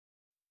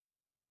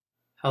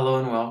Hello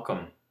and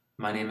welcome.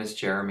 My name is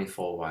Jeremy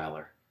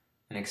Fulwiler,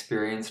 an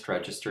experienced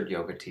registered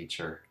yoga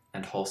teacher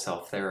and whole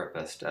self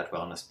therapist at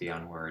Wellness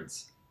Beyond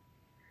Words.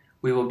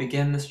 We will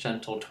begin this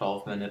gentle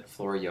 12-minute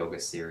floor yoga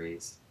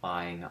series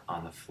lying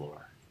on the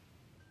floor.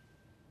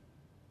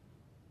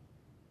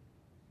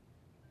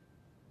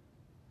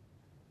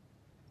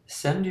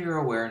 Send your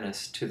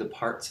awareness to the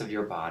parts of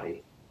your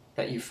body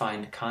that you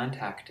find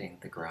contacting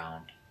the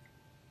ground.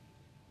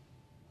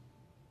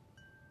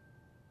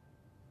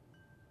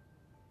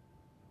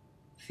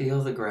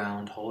 Feel the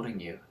ground holding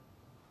you.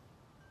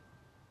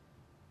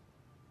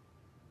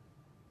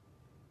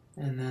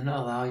 And then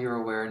allow your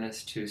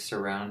awareness to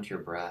surround your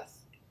breath,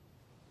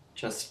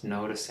 just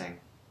noticing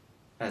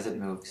as it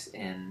moves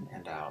in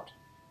and out.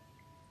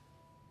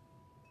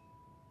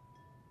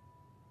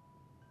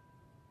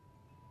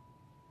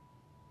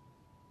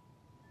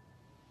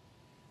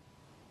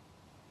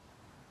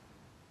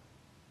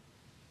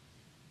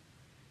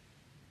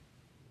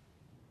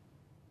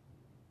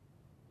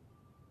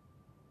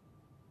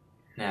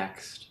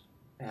 Next,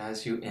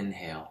 as you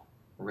inhale,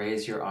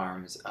 raise your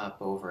arms up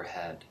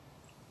overhead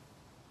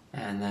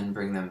and then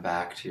bring them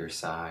back to your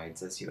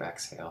sides as you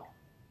exhale.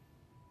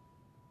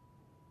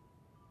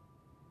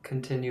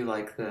 Continue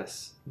like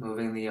this,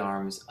 moving the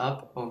arms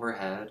up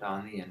overhead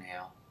on the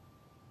inhale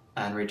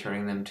and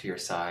returning them to your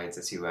sides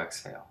as you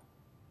exhale.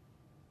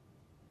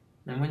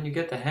 And when you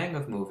get the hang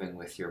of moving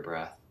with your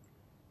breath,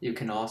 you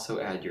can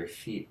also add your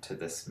feet to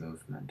this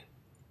movement.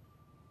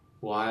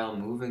 While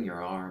moving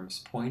your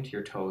arms, point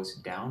your toes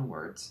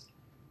downwards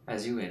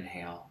as you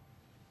inhale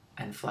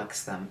and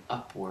flex them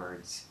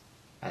upwards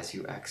as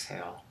you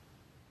exhale.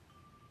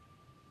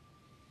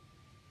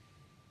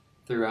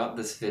 Throughout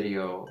this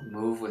video,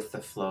 move with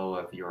the flow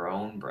of your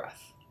own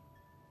breath.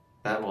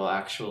 That will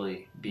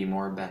actually be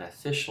more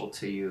beneficial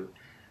to you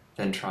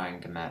than trying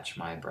to match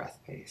my breath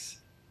pace.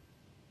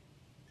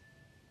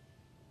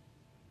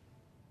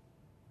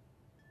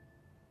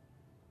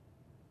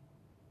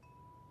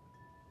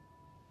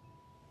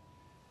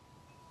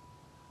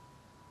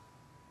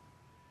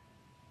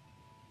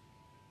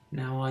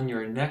 Now on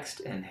your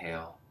next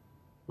inhale,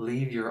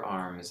 leave your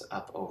arms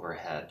up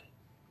overhead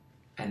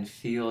and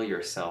feel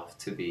yourself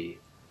to be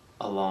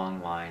a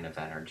long line of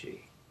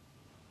energy.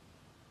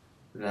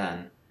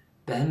 Then,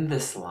 bend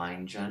this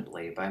line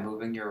gently by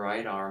moving your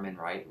right arm and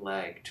right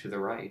leg to the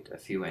right a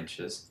few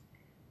inches,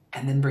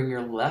 and then bring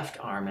your left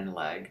arm and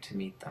leg to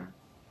meet them,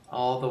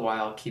 all the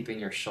while keeping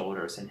your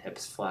shoulders and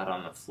hips flat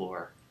on the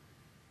floor.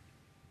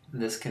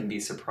 This can be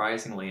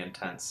surprisingly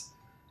intense,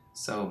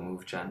 so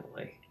move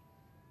gently.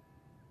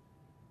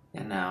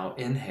 And now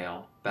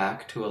inhale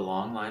back to a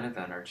long line of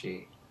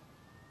energy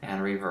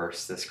and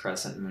reverse this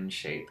crescent moon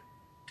shape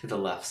to the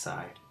left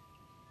side.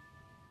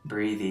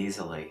 Breathe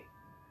easily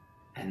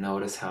and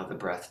notice how the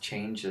breath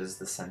changes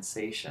the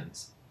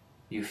sensations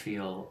you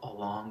feel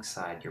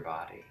alongside your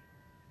body.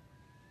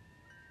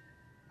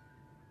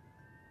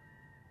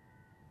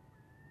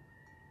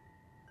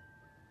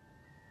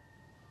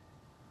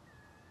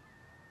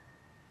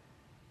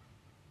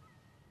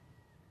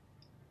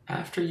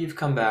 After you've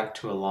come back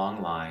to a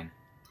long line,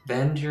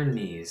 bend your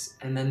knees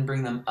and then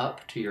bring them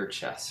up to your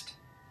chest,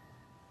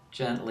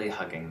 gently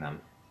hugging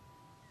them.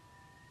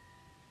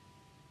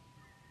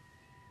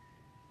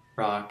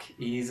 Rock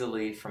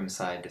easily from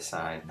side to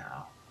side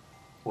now,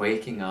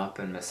 waking up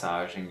and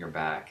massaging your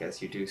back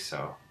as you do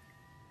so.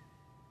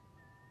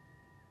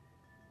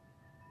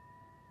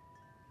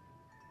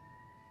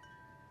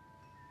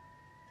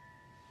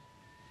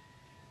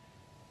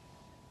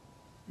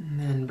 And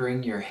then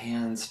bring your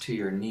hands to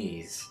your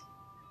knees.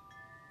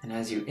 And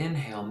as you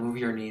inhale, move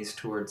your knees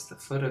towards the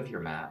foot of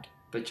your mat,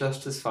 but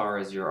just as far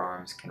as your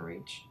arms can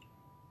reach.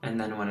 And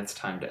then when it's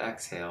time to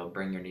exhale,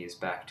 bring your knees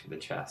back to the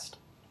chest.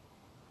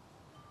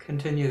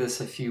 Continue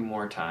this a few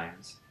more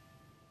times.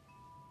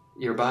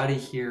 Your body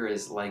here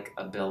is like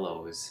a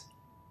billows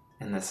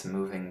in this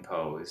moving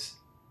pose,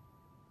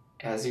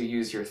 as you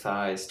use your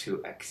thighs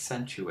to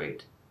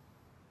accentuate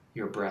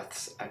your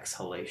breath's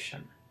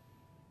exhalation.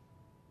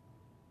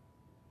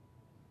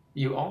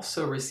 You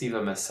also receive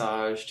a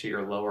massage to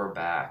your lower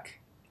back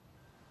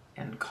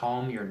and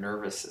calm your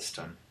nervous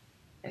system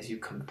as you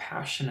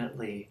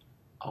compassionately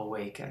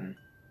awaken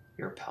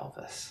your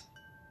pelvis.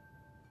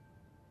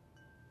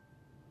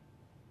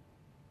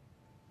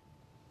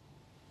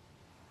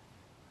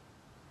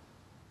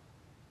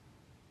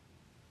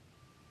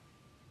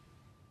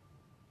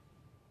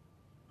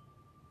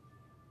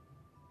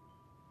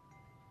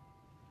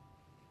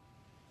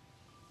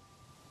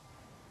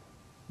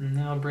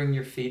 Now bring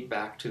your feet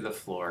back to the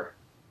floor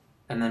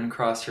and then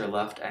cross your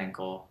left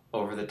ankle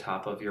over the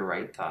top of your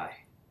right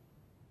thigh.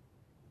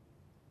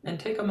 And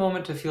take a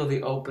moment to feel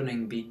the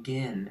opening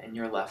begin in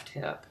your left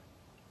hip.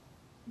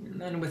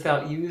 And then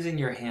without using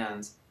your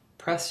hands,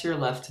 press your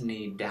left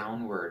knee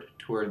downward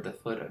toward the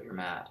foot of your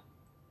mat.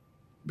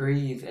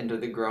 Breathe into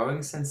the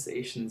growing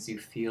sensations you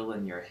feel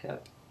in your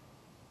hip.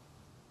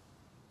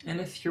 And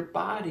if your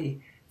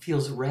body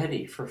feels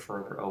ready for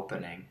further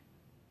opening,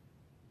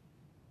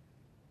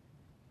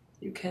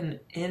 You can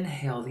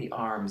inhale the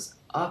arms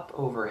up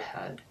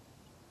overhead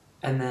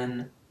and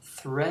then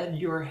thread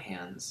your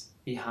hands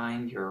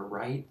behind your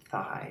right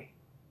thigh,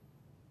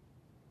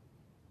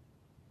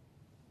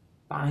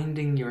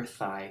 binding your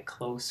thigh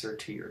closer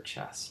to your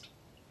chest.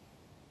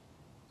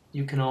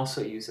 You can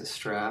also use a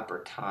strap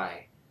or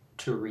tie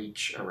to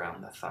reach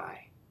around the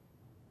thigh.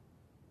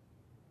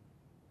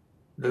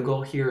 The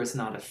goal here is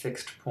not a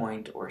fixed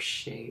point or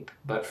shape,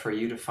 but for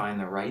you to find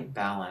the right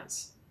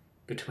balance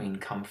between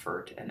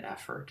comfort and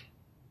effort.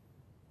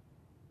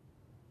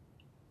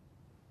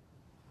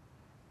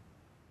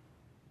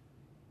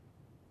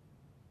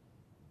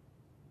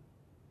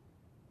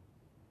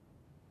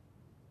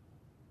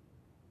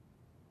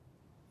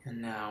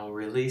 And now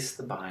release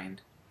the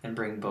bind and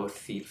bring both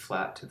feet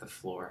flat to the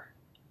floor.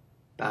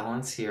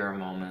 Balance here a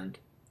moment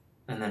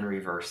and then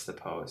reverse the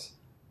pose,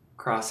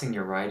 crossing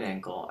your right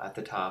ankle at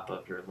the top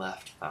of your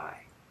left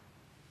thigh.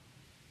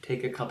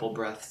 Take a couple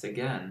breaths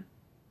again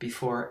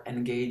before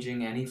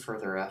engaging any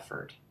further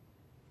effort.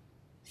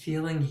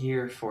 Feeling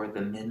here for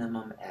the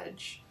minimum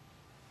edge.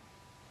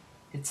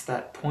 It's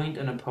that point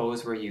in a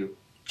pose where you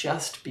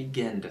just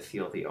begin to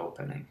feel the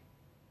opening.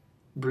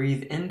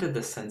 Breathe into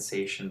the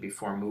sensation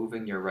before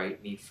moving your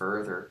right knee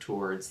further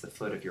towards the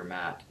foot of your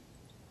mat.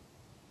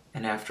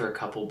 And after a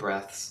couple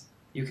breaths,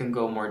 you can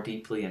go more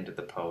deeply into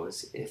the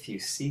pose. If you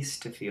cease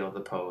to feel the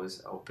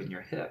pose, open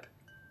your hip,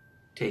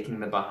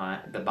 taking the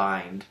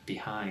bind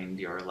behind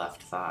your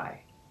left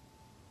thigh.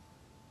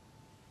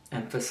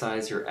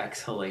 Emphasize your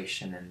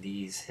exhalation in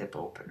these hip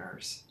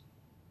openers,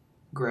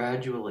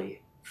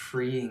 gradually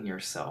freeing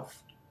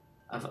yourself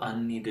of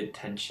unneeded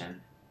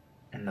tension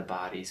in the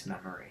body's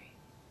memory.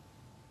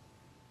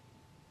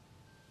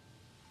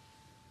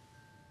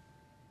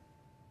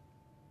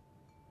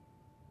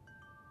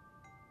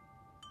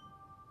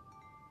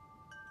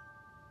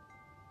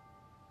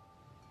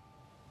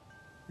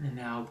 And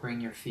now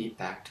bring your feet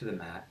back to the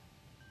mat,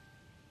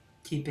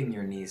 keeping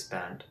your knees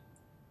bent.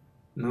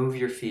 Move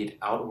your feet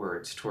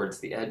outwards towards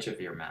the edge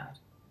of your mat,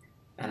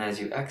 and as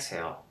you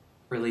exhale,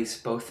 release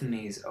both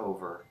knees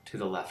over to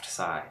the left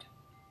side.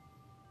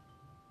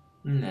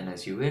 And then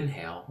as you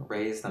inhale,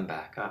 raise them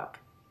back up,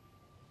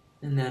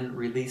 and then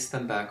release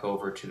them back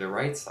over to the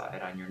right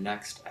side on your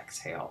next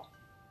exhale.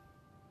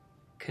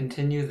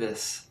 Continue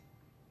this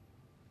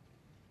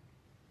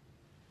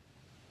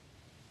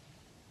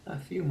a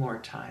few more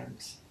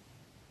times.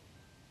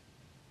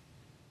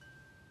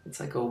 It's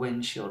like a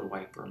windshield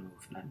wiper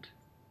movement.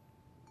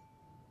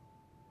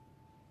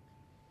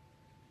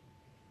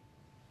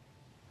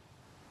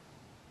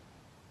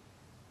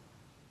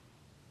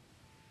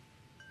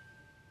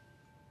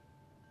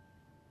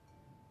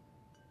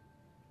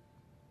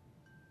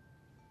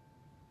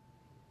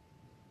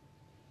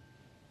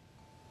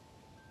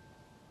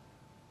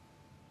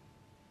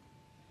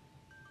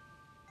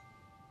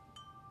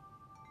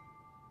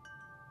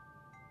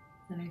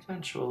 And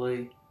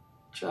eventually,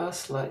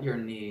 just let your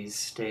knees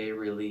stay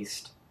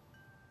released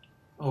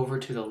over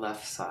to the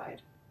left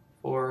side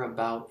for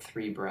about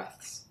 3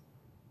 breaths.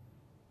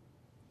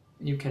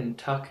 You can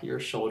tuck your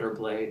shoulder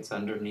blades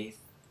underneath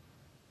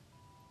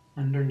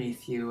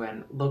you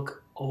and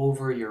look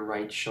over your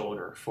right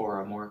shoulder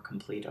for a more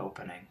complete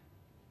opening.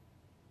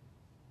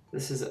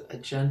 This is a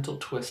gentle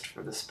twist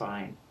for the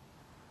spine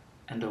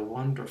and a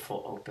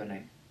wonderful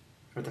opening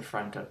for the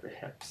front of the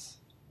hips.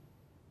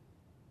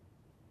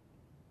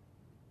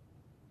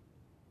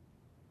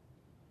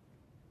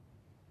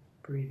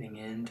 Breathing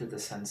into the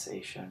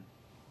sensation,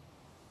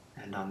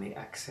 and on the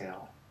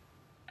exhale,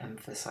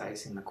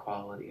 emphasizing the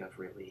quality of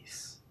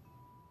release.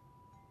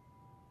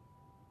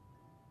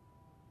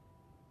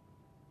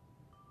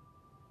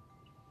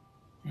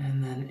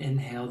 And then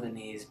inhale the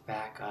knees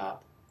back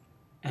up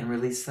and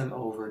release them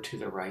over to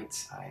the right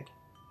side.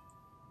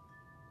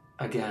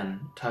 Again,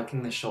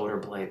 tucking the shoulder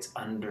blades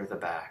under the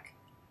back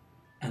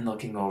and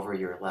looking over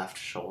your left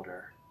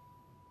shoulder.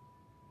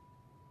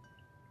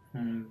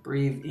 And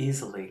breathe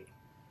easily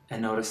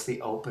and notice the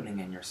opening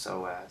in your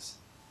psoas,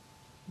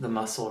 the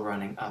muscle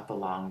running up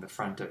along the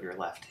front of your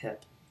left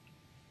hip.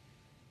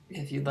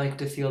 If you'd like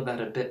to feel that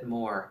a bit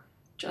more,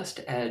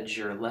 just edge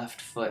your left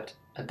foot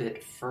a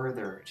bit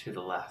further to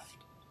the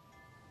left.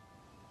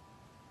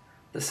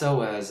 The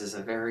psoas is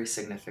a very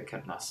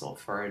significant muscle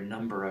for a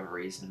number of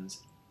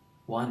reasons.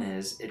 One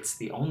is it's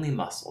the only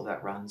muscle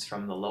that runs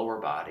from the lower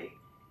body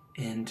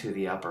into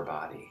the upper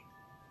body.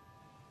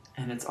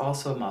 And it's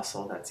also a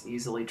muscle that's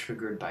easily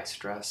triggered by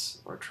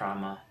stress or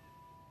trauma.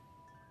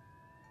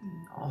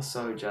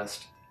 Also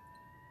just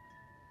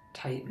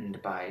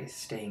tightened by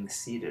staying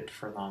seated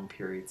for long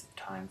periods of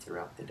time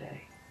throughout the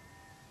day.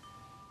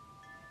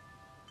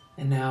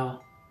 And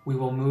now we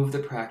will move the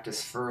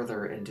practice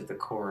further into the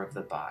core of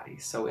the body.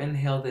 So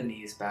inhale the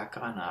knees back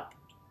on up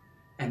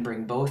and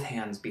bring both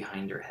hands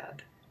behind your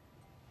head.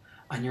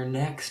 On your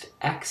next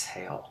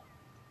exhale,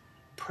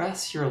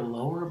 press your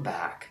lower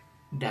back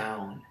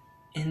down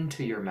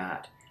into your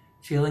mat,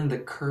 feeling the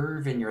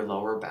curve in your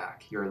lower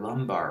back, your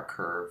lumbar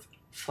curve,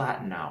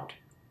 flatten out.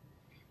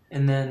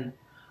 And then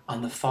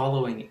on the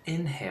following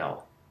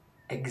inhale,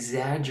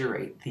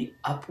 exaggerate the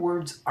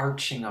upwards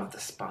arching of the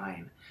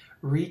spine,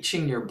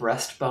 reaching your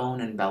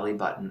breastbone and belly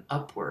button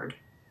upward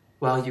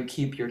while you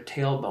keep your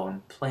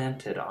tailbone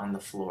planted on the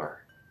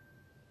floor.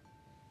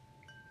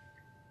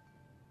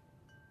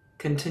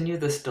 Continue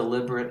this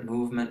deliberate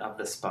movement of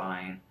the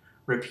spine,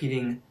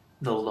 repeating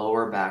the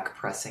lower back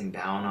pressing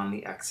down on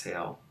the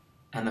exhale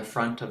and the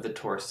front of the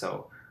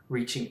torso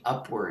reaching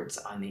upwards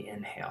on the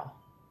inhale.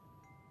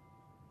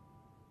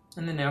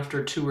 And then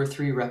after 2 or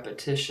 3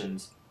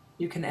 repetitions,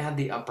 you can add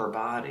the upper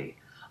body,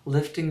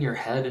 lifting your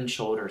head and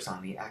shoulders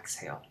on the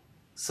exhale,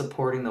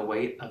 supporting the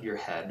weight of your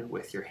head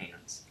with your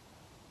hands.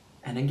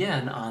 And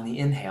again, on the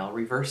inhale,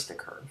 reverse the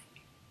curve.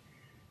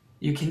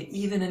 You can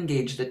even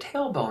engage the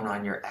tailbone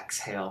on your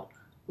exhale,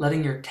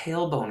 letting your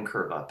tailbone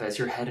curve up as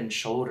your head and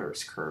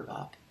shoulders curve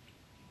up.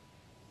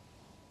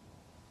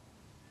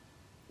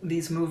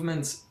 These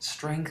movements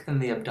strengthen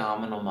the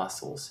abdominal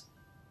muscles,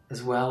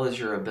 as well as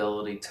your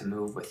ability to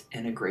move with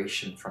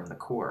integration from the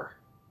core.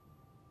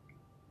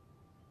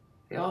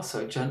 They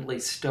also gently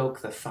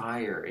stoke the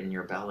fire in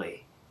your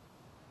belly.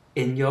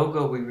 In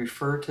yoga, we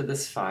refer to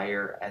this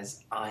fire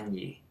as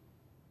Anyi,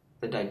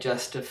 the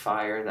digestive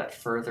fire that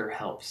further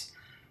helps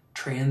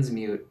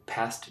transmute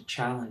past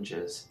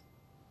challenges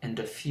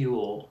into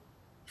fuel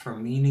for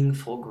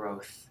meaningful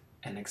growth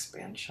and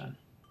expansion.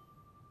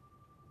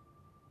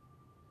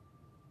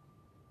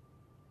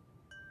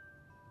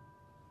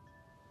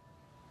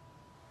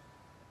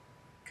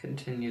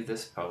 Continue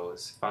this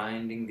pose,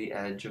 finding the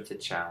edge of the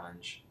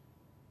challenge.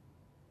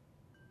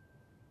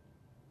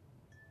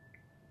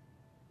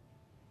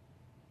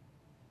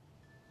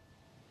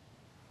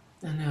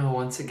 And now,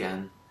 once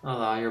again,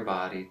 allow your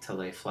body to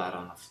lay flat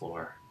on the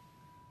floor.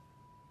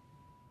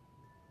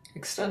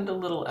 Extend a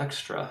little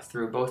extra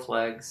through both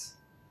legs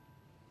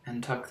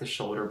and tuck the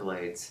shoulder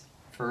blades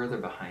further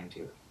behind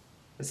you,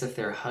 as if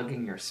they're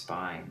hugging your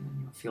spine,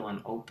 and you'll feel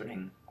an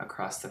opening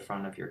across the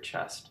front of your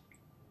chest.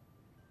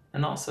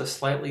 And also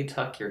slightly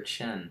tuck your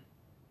chin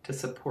to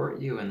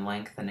support you in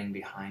lengthening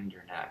behind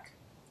your neck.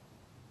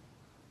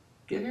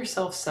 Give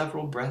yourself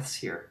several breaths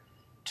here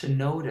to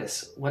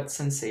notice what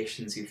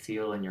sensations you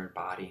feel in your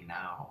body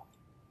now.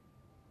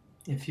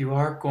 If you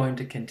are going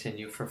to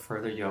continue for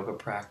further yoga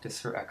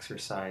practice or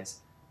exercise,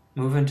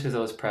 move into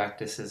those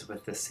practices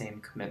with the same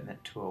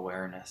commitment to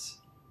awareness.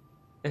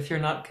 If you're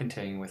not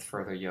continuing with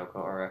further yoga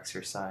or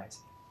exercise,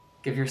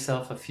 give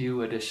yourself a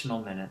few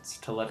additional minutes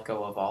to let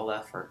go of all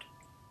effort,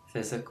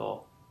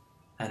 physical,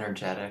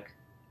 energetic,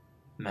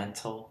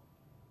 mental,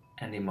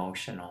 and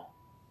emotional,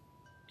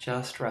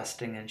 just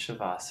resting in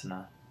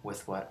Shavasana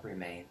with what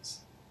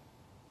remains.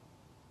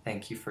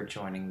 Thank you for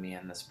joining me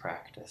in this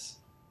practice.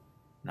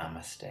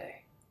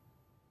 Namaste.